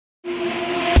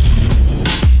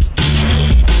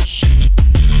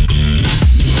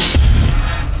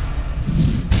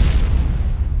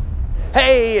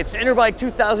it's Interbike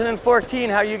 2014.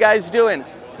 How you guys doing?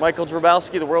 Michael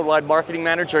Drabowski, the Worldwide Marketing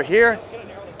Manager here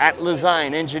at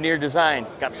Lezyne Engineer Design.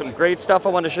 Got some great stuff I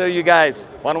want to show you guys.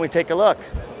 Why don't we take a look?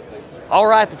 All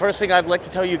right, the first thing I'd like to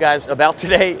tell you guys about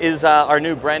today is our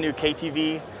brand new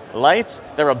KTV lights.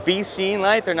 They're a be seen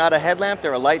light. They're not a headlamp.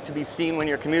 They're a light to be seen when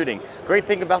you're commuting. Great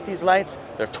thing about these lights,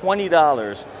 they're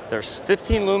 $20. There's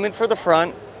 15 lumen for the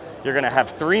front. You're going to have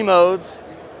 3 modes.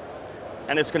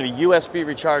 And it's going to be USB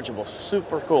rechargeable.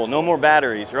 Super cool. No more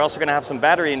batteries. You're also going to have some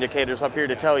battery indicators up here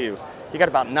to tell you. You got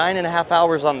about 9.5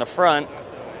 hours on the front.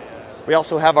 We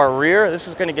also have our rear. This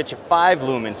is going to get you 5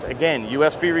 lumens. Again,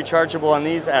 USB rechargeable on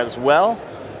these as well.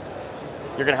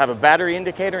 You're going to have a battery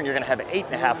indicator, and you're going to have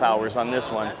 8.5 hours on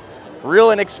this one.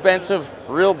 Real inexpensive,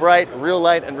 real bright, real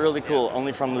light, and really cool.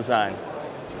 Only from Lezyne.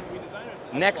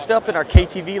 Next up in our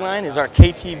KTV line is our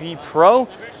KTV Pro.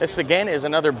 This again is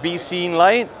another be seen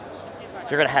light.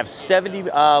 You're going to have 70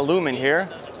 lumen here,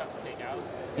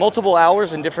 multiple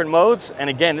hours in different modes, and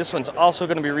again, this one's also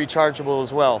going to be rechargeable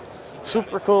as well.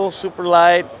 Super cool, super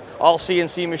light, all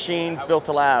CNC machine, built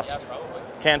to last.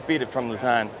 Can't beat it from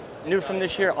Lezyne. New from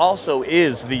this year also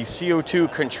is the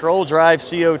C02 Control Drive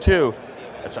C02.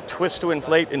 It's a twist to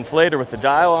inflate inflator with the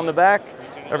dial on the back.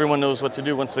 Everyone knows what to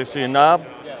do once they see a knob.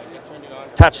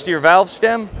 Attached to your valve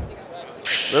stem.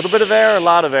 A little bit of air, a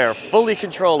lot of air. Fully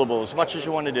controllable, as much as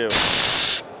you want to do.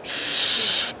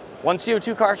 One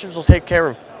CO2 cartridge will take care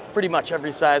of pretty much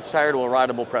every size tire to a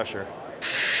rideable pressure.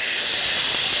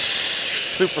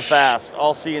 Super fast,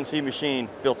 all CNC machine,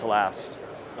 built to last.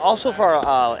 Also for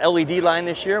our LED line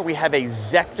this year, we have a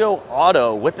Zecto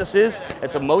Auto. What this is,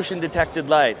 it's a motion detected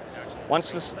light.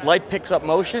 Once this light picks up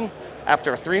motion,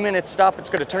 after a 3-minute stop, it's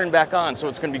going to turn back on. So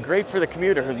it's going to be great for the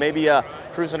commuter who may be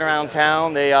cruising around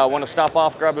town. They want to stop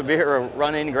off, grab a beer, or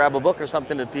run in, grab a book or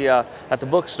something at the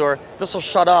bookstore. This will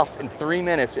shut off in 3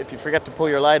 minutes if you forget to pull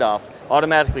your light off.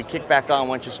 Automatically kick back on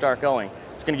once you start going.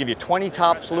 It's going to give you 20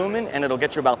 tops lumen, and it'll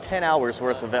get you about 10 hours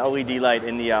worth of LED light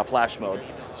in the flash mode.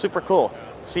 Super cool.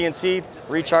 CNC,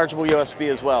 rechargeable USB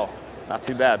as well. Not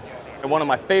too bad. And one of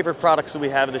my favorite products that we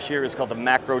have this year is called the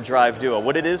Macro Drive Duo.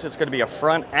 What it is, it's going to be a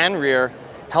front and rear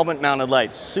helmet mounted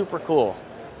light. Super cool.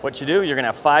 What you do, you're going to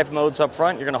have 5 modes up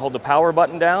front. You're going to hold the power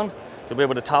button down. You'll be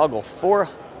able to toggle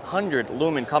 400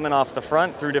 lumen coming off the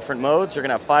front through different modes. You're going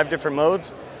to have 5 different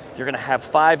modes. You're going to have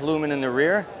 5 lumen in the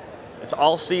rear. It's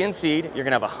all CNC'd. You're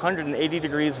going to have 180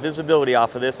 degrees visibility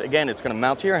off of this. Again, it's going to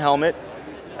mount to your helmet.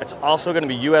 It's also going to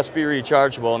be USB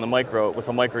rechargeable on the micro with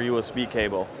a micro USB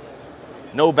cable.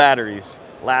 No batteries,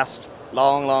 last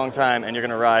long time, and you're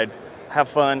going to ride, have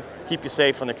fun, keep you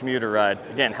safe on the commuter ride.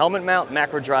 Again, helmet mount,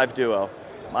 Macro Drive Duo,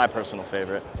 my personal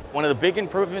favorite. One of the big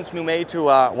improvements we made to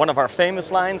one of our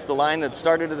famous lines, the line that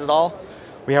started it all,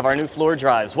 we have our new floor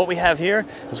drives. What we have here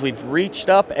is we've reached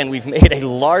up and we've made a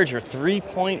larger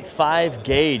 3.5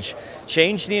 gauge.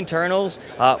 Changed the internals.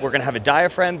 We're going to have a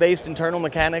diaphragm-based internal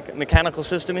mechanical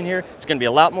system in here. It's going to be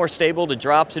a lot more stable to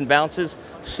drops and bounces.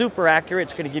 Super accurate.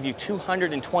 It's going to give you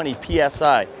 220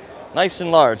 PSI. Nice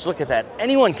and large. Look at that.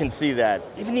 Anyone can see that.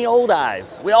 Even the old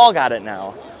eyes. We all got it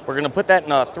now. We're going to put that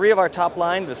in 3 of our top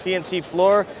line, the CNC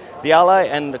Floor, the Ally,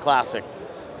 and the Classic.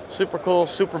 Super cool,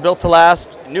 super built to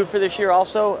last. New for this year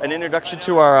also, an introduction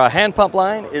to our hand pump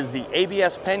line is the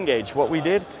ABS pen gauge. What we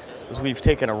did is we've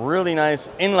taken a really nice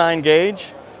inline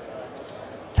gauge,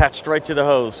 attached right to the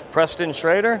hose. Preston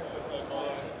Schrader,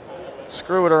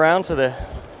 screw it around to the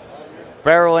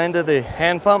barrel end of the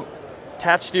hand pump,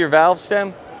 attached to your valve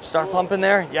stem, start pumping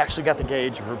there, you actually got the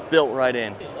gauge built right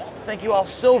in. Thank you all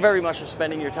so very much for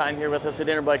spending your time here with us at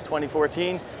Interbike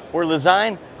 2014. We're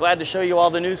Lezyne, glad to show you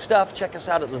all the new stuff. Check us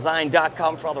out at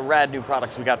lezyne.com for all the rad new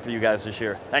products we got for you guys this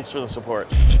year. Thanks for the support.